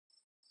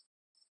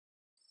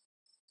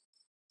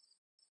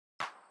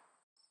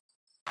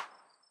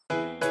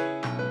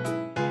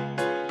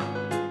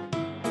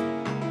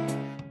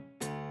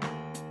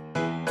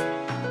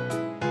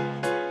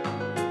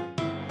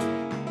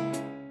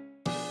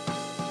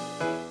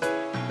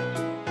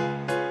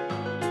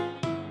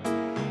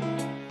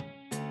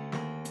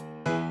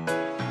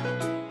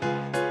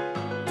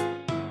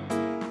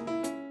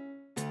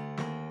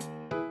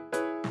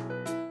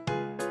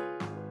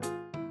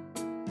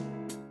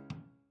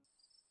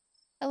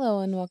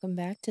Hello and welcome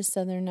back to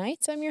Southern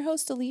Nights. I'm your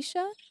host,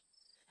 Alicia,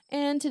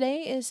 and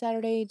today is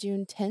Saturday,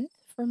 June 10th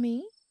for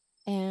me,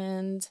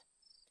 and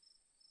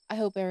I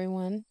hope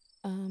everyone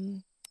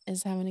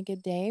is having a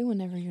good day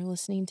whenever you're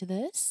listening to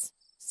this.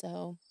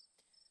 So,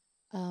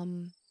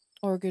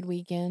 or a good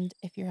weekend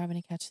if you're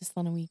having to catch this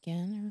on a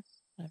weekend or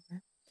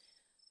whatever.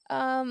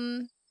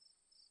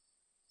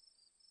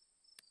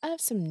 I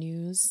have some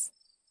news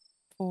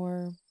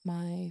for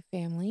my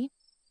family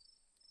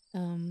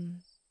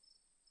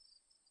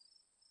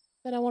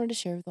that I wanted to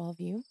share with all of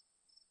you.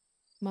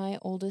 My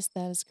oldest,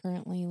 that is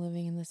currently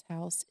living in this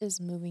house, is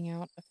moving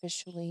out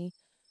officially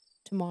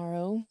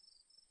tomorrow.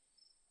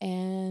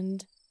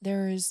 And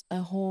there is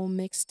a whole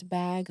mixed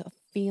bag of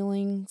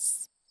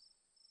feelings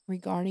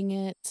regarding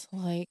it.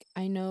 Like,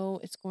 I know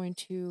it's going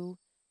to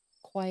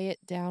quiet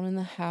down in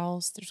the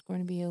house. There's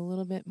going to be a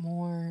little bit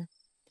more,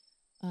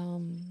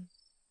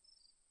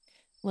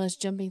 less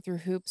jumping through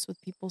hoops with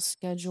people's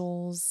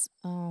schedules.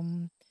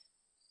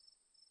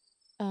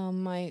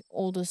 My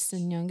oldest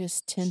and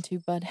youngest tend to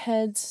butt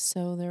heads,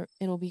 so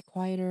it'll be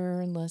quieter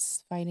and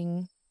less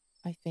fighting,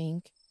 I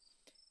think.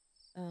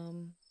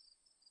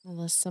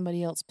 Unless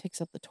somebody else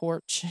picks up the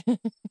torch.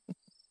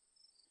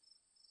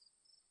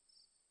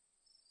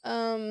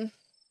 um,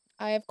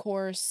 I of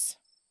course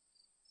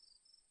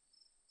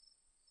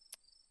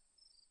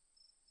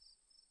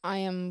I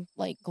am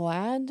like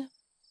glad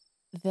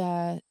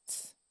that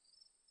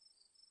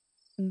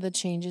the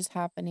change is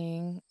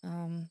happening.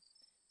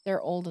 They're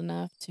old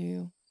enough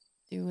to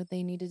do what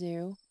they need to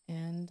do,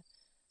 and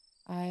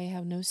I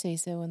have no say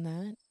so in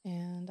that,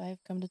 and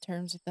I've come to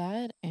terms with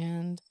that.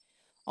 And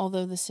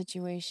although the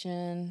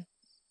situation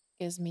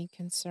gives me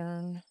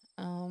concern,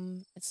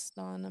 it's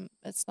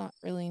not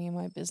really any of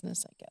my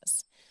business, I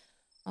guess.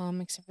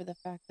 Except for the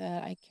fact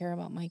that I care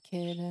about my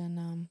kid,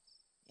 and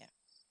yeah.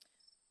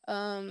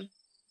 Um,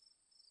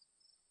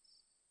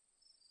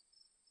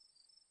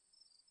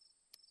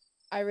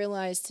 I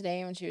realized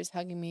today when she was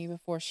hugging me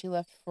before she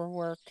left for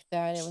work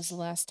that it was the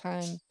last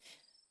time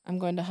I'm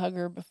going to hug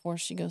her before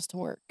she goes to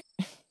work.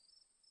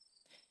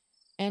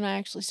 And I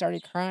actually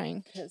started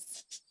crying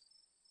because,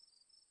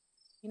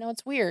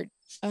 it's weird.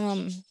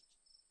 It's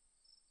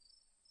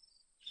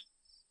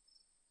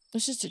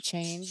just a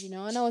change,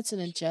 I know it's an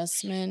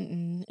adjustment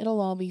and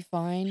it'll all be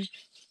fine.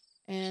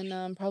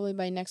 And probably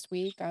by next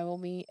week I will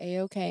be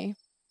A-okay.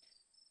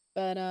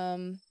 But,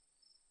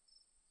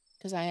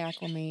 because I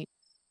acclimate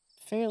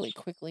fairly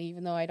quickly,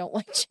 even though I don't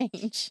like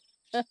change.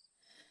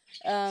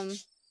 um,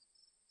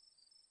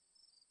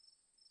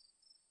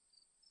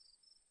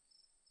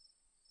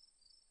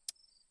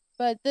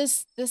 but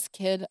this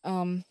kid,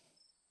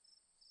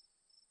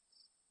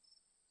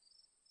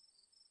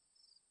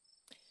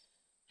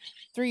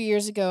 3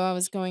 years ago, I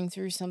was going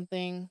through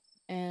something,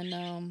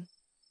 and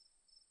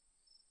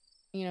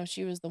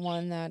she was the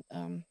one that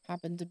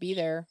happened to be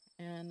there,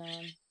 and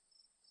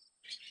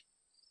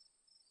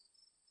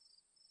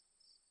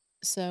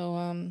so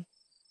and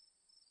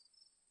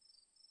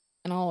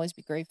I'll always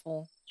be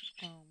grateful.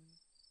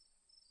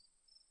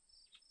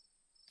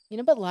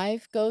 But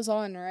life goes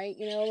on, right?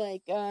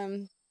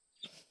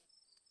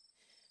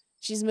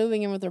 She's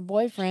moving in with her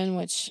boyfriend,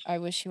 which I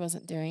wish she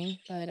wasn't doing,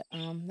 but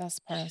that's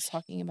the part I was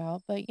talking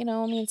about. But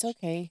it's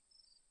okay.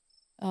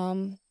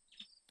 Um,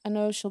 I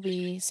know she'll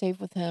be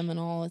safe with him and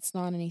all. It's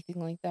not anything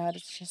like that.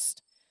 It's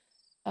just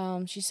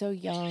she's so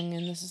young,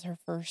 and this is her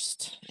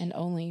first and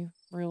only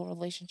real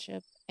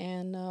relationship,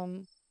 and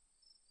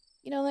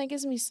that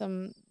gives me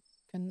some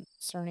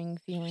concerning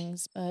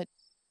feelings. But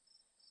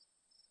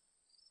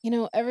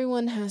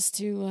everyone has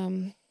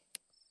to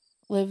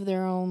live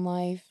their own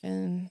life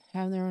and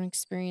have their own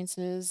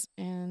experiences,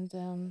 and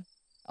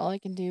all I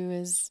can do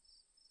is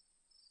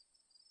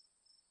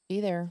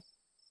be there.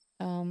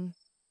 And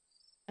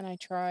I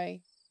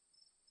try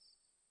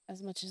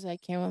as much as I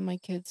can with my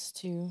kids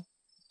to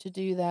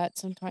do that.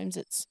 Sometimes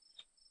it's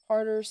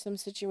harder. Some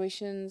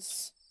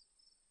situations,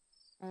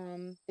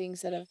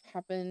 things that have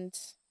happened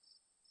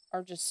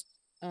are just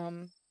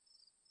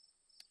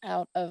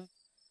out of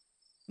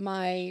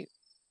my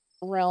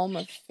realm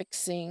of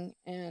fixing,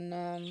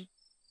 and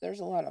there's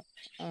a lot of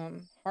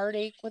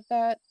heartache with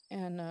that,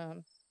 and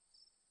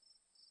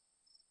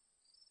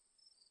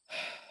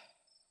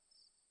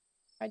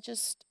I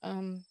just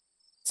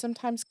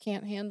sometimes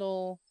can't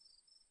handle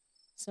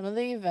some of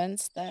the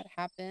events that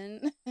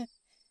happen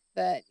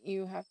that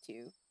you have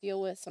to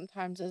deal with.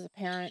 Sometimes as a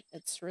parent,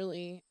 it's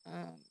really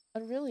a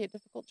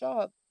difficult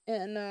job,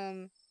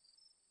 and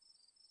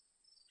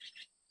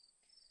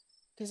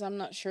because I'm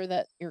not sure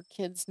that your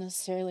kids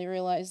necessarily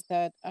realize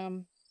that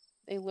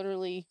they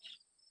literally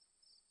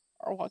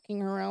are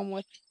walking around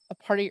with a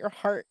part of your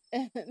heart,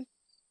 and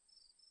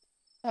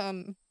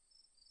um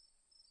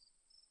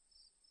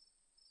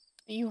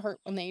you hurt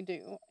when they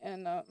do,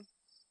 and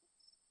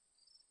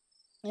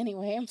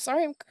Anyway, I'm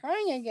sorry I'm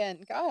crying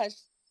again. Gosh.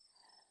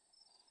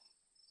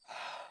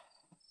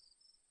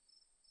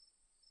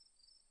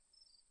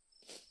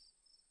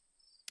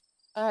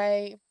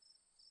 I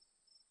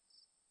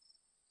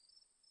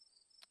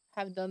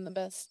have done the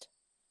best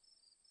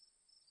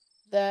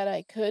that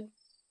I could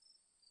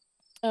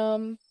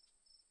um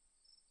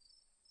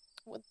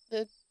with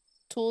the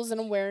tools and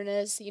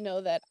awareness,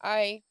 that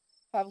I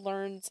have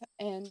learned.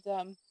 And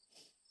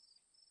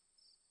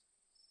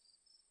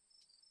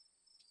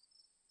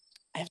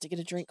I have to get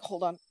a drink.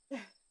 Hold on.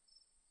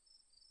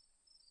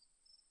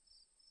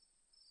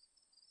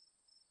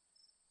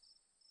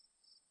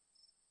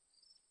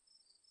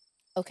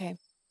 Okay.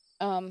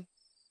 Um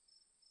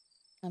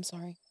I'm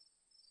sorry.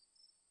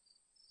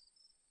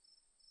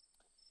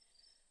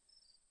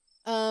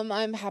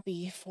 I'm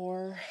happy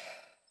for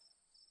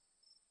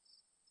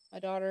my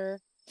daughter.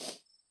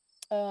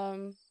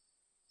 Um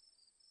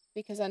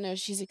because I know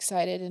she's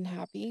excited and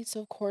happy.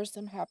 So of course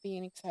I'm happy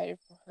and excited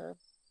for her.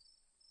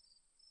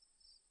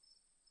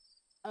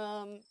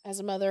 As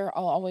a mother,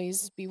 I'll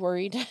always be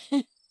worried.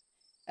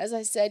 As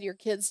I said, your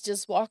kids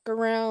just walk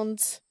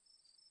around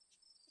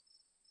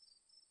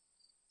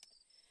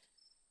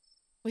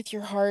with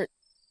your heart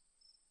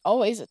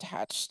always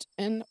attached.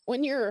 And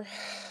when you're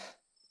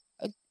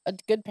a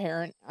good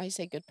parent, I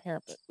say good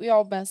parent, but we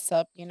all mess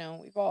up,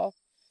 we've all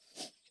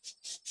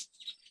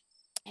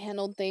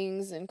handled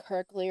things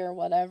incorrectly or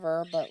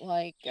whatever. But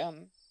like,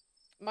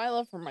 my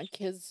love for my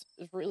kids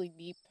is really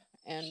deep.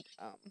 And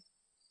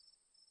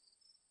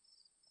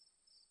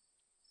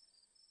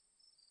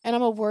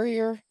I'm a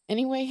worrier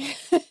anyway.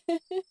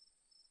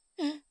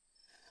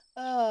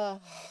 uh,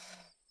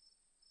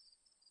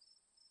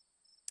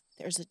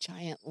 there's a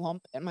giant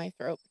lump in my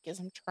throat because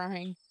I'm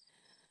trying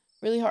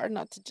really hard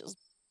not to just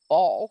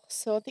bawl.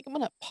 So I think I'm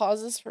gonna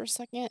pause this for a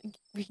second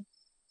and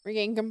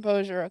regain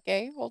composure.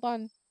 Okay, hold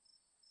on.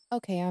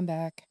 Okay, I'm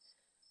back.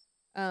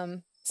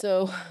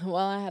 So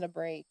while I had a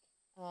break,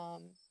 I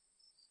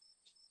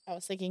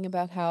was thinking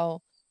about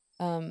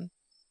um,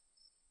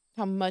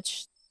 how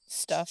much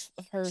stuff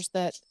of hers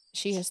that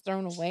she has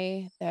thrown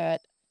away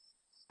that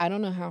I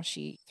don't know how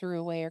she threw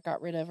away or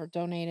got rid of or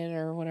donated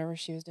or whatever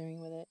she was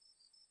doing with it.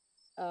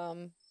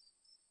 Um,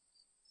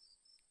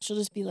 she'll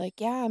just be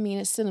like, "Yeah, I mean,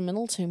 it's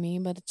sentimental to me,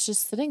 but it's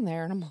just sitting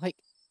there," and I'm like,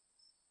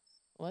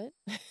 "What?"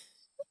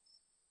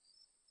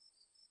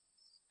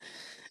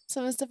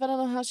 Some of the stuff I don't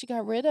know how she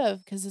got rid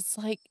of because it's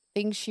like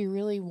things she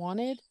really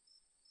wanted,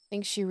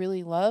 things she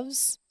really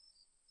loves.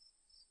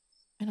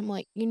 And I'm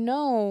like,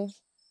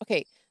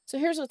 okay, so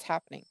here's what's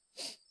happening.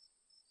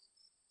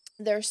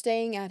 They're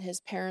staying at his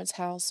parents'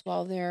 house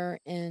while they're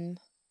in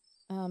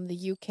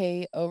the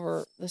UK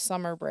over the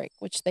summer break,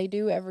 which they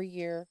do every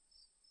year.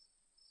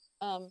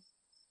 Um,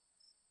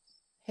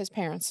 his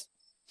parents.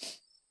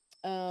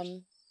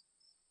 Um,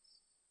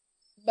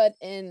 but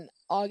in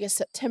August,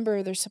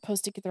 September, they're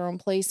supposed to get their own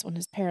place when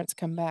his parents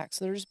come back.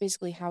 So they're just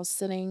basically house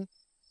sitting,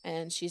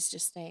 and she's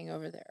just staying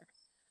over there.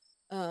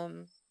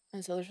 Um,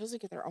 and so they're supposed to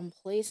get their own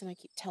place, and I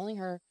keep telling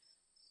her,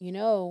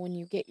 when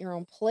you get your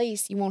own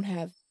place, you won't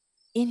have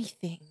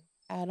anything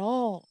at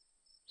all.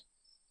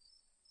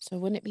 So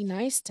wouldn't it be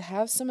nice to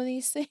have some of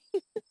these things?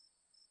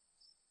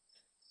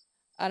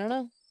 I don't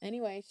know.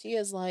 Anyway, she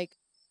is like,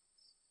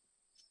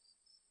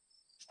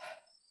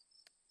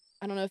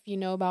 I don't know if you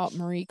know about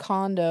Marie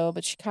Kondo,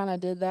 but she kind of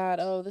did that.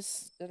 Oh,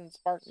 this didn't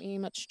spark me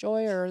much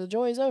joy, or the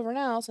joy is over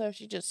now. So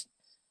she just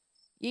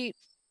eat,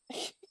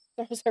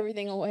 throws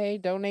everything away,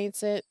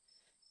 donates it,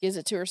 gives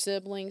it to her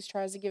siblings,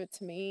 tries to give it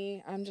to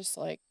me. I'm just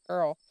like,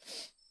 girl.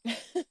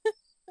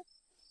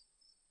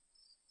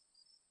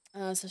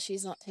 So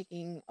she's not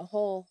taking a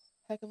whole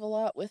heck of a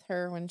lot with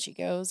her when she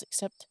goes,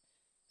 except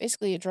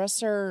basically a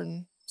dresser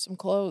and some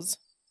clothes.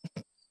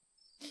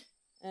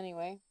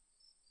 Anyway,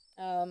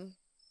 um,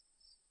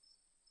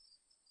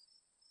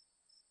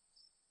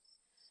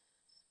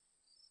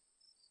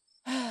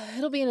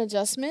 it'll be an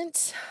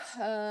adjustment.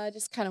 I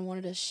just kind of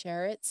wanted to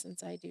share it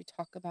since I do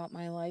talk about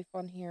my life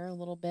on here a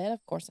little bit.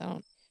 Of course, I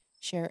don't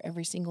share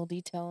every single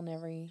detail and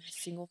every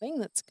single thing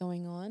that's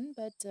going on,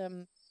 but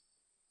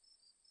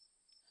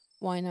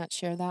why not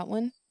share that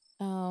one?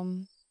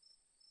 Um,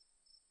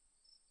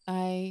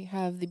 I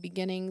have the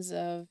beginnings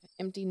of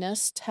empty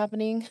nest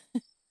happening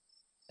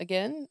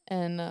again,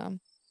 and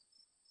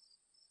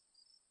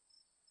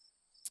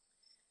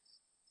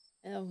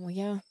well,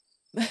 yeah.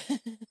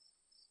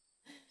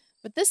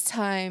 But this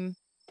time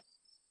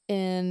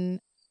in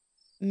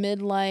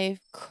midlife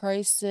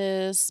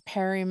crisis,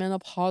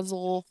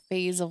 perimenopausal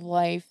phase of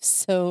life.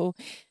 So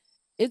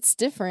it's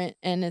different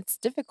and it's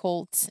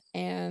difficult.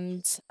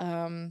 And,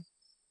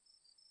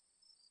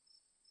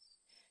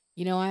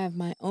 I have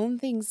my own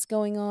things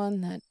going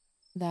on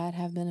that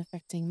have been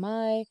affecting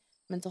my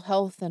mental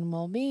health and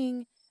well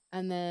being.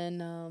 And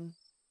then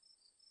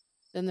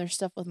there's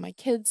stuff with my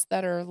kids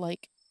that are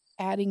like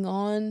adding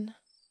on.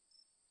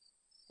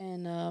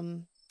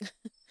 And,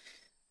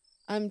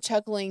 I'm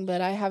chuckling,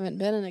 but I haven't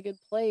been in a good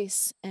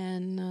place.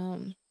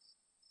 And,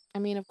 I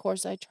mean, of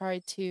course, I try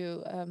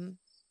to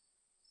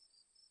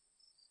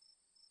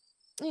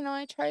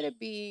I try to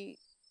be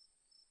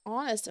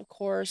honest, of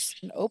course,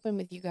 and open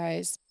with you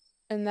guys.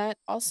 And that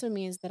also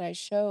means that I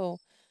show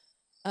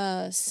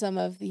some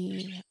of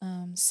the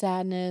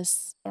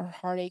sadness or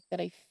heartache that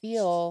I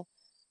feel,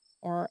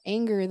 or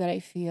anger that I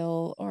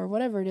feel, or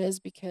whatever it is,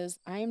 because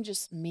I am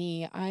just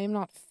me. I am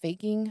not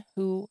faking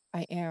who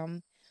I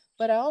am.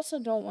 But I also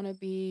don't want to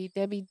be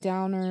Debbie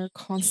Downer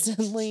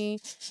constantly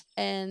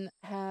and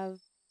have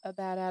a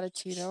bad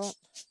attitude. I don't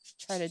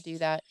try to do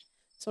that.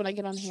 So when I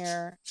get on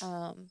here,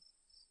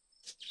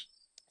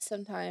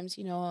 sometimes,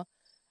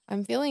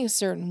 I'm feeling a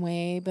certain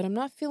way, but I'm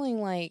not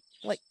feeling like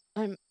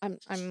I'm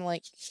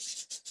like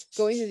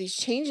going through these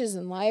changes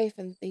in life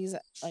and things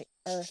that like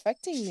are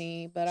affecting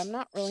me, but I'm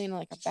not really in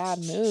like a bad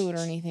mood or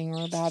anything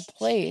or a bad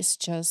place.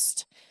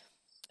 Just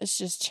it's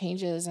just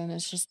changes and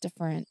it's just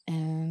different,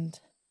 and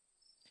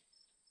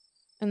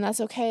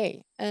that's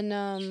okay. And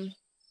I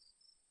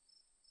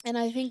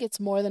think it's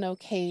more than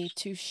okay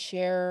to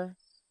share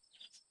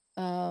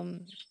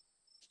um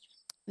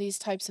these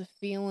types of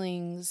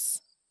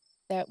feelings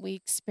that we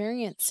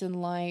experience in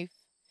life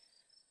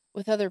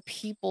with other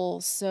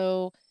people.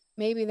 So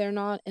maybe they're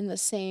not in the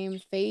same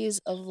phase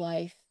of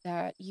life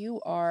that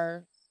you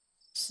are.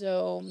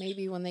 So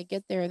maybe when they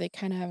get there, they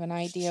kind of have an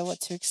idea what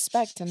to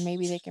expect, and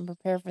maybe they can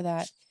prepare for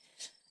that.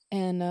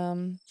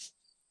 And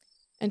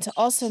to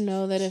also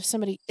know that if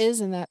somebody is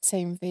in that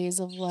same phase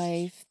of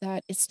life,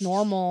 that it's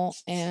normal,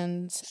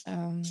 and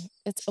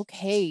it's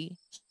okay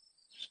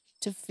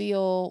to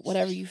feel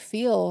whatever you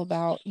feel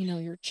about,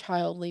 your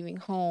child leaving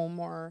home,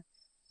 or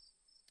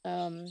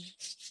um,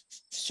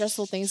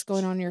 stressful things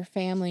going on in your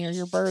family, or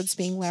your birds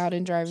being loud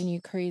and driving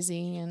you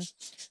crazy, and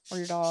or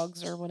your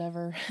dogs or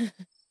whatever.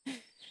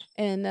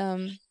 And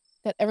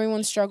that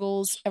everyone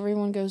struggles,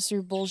 everyone goes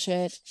through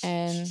bullshit,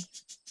 and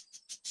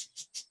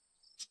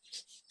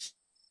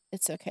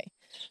it's okay.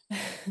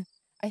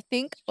 I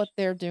think what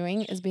they're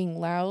doing is being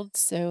loud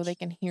so they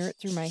can hear it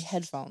through my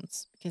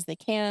headphones, because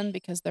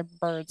they're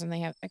birds and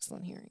they have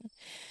excellent hearing.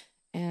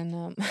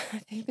 And I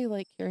think they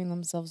like hearing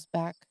themselves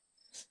back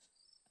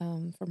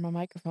from my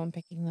microphone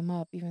picking them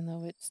up, even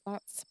though it's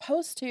not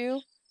supposed to.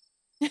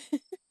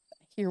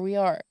 Here we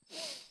are.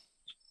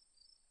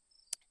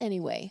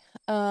 Anyway,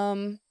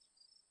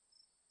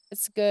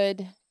 it's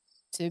good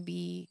to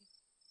be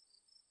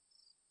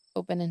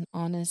open and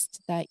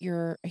honest that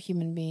you're a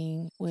human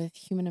being with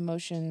human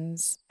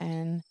emotions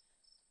and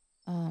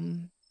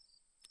um,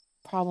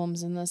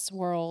 problems in this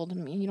world. I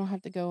mean, you don't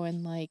have to go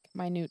in like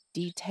minute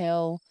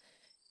detail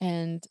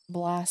and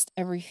blast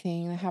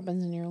everything that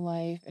happens in your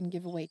life and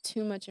give away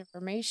too much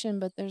information,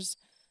 but there's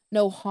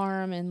no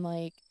harm in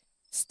like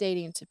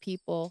stating to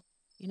people,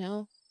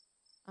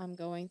 I'm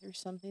going through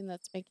something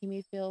that's making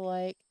me feel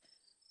like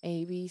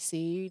A, B,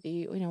 C,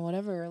 D,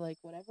 whatever, like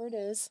whatever it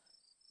is.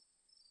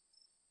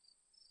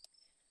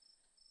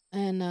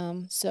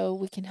 And so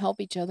we can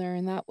help each other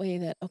in that way,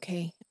 that,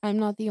 okay, I'm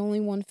not the only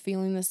one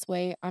feeling this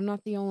way. I'm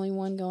not the only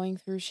one going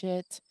through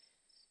shit.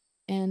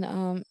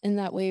 And in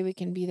that way, we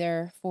can be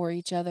there for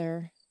each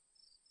other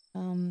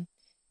um,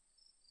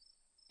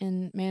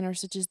 in manners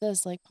such as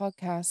this, like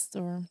podcasts,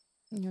 or,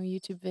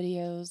 YouTube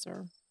videos,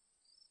 or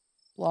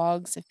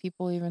blogs, if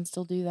people even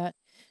still do that.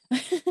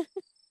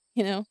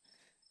 you know,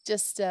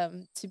 just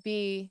to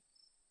be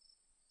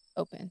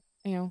open,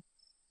 well,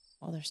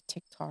 there's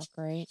TikTok,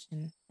 right?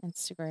 And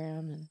Instagram,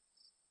 and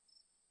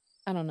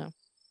I don't know.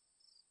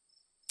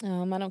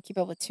 I don't keep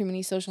up with too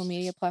many social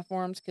media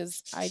platforms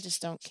because I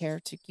just don't care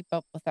to keep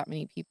up with that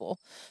many people.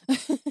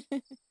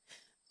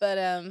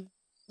 But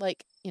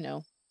like,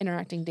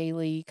 interacting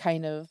daily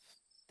kind of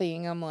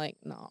thing, I'm like,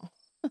 no,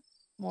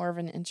 more of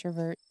an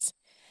introvert.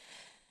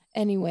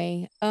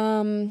 Anyway,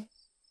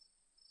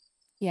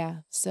 yeah,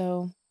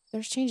 so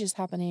there's changes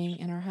happening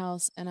in our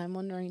house, and I'm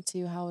wondering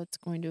too how it's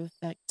going to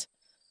affect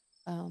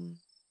um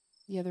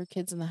the other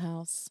kids in the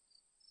house,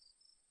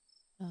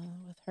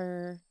 with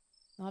her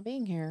not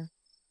being here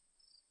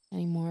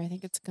anymore. I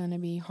think it's going to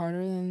be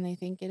harder than they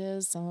think it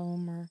is. Some of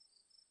them are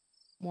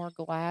more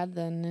glad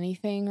than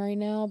anything right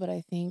now, but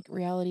I think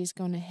reality is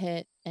going to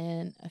hit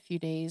in a few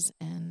days,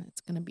 and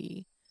it's going to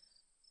be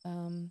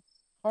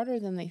harder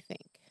than they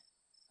think.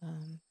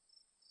 Um,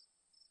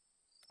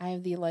 I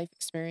have the life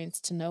experience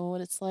to know what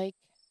it's like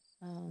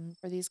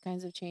for these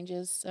kinds of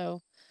changes,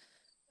 so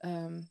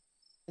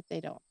but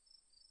they don't.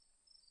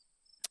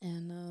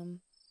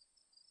 And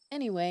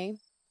anyway,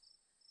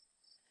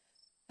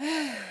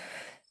 I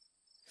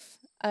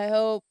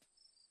hope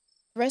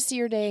the rest of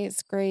your day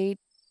is great.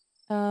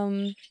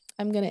 I'm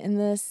gonna end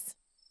this.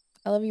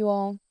 I love you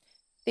all.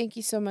 Thank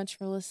you so much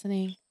for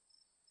listening.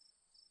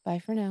 Bye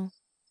for now.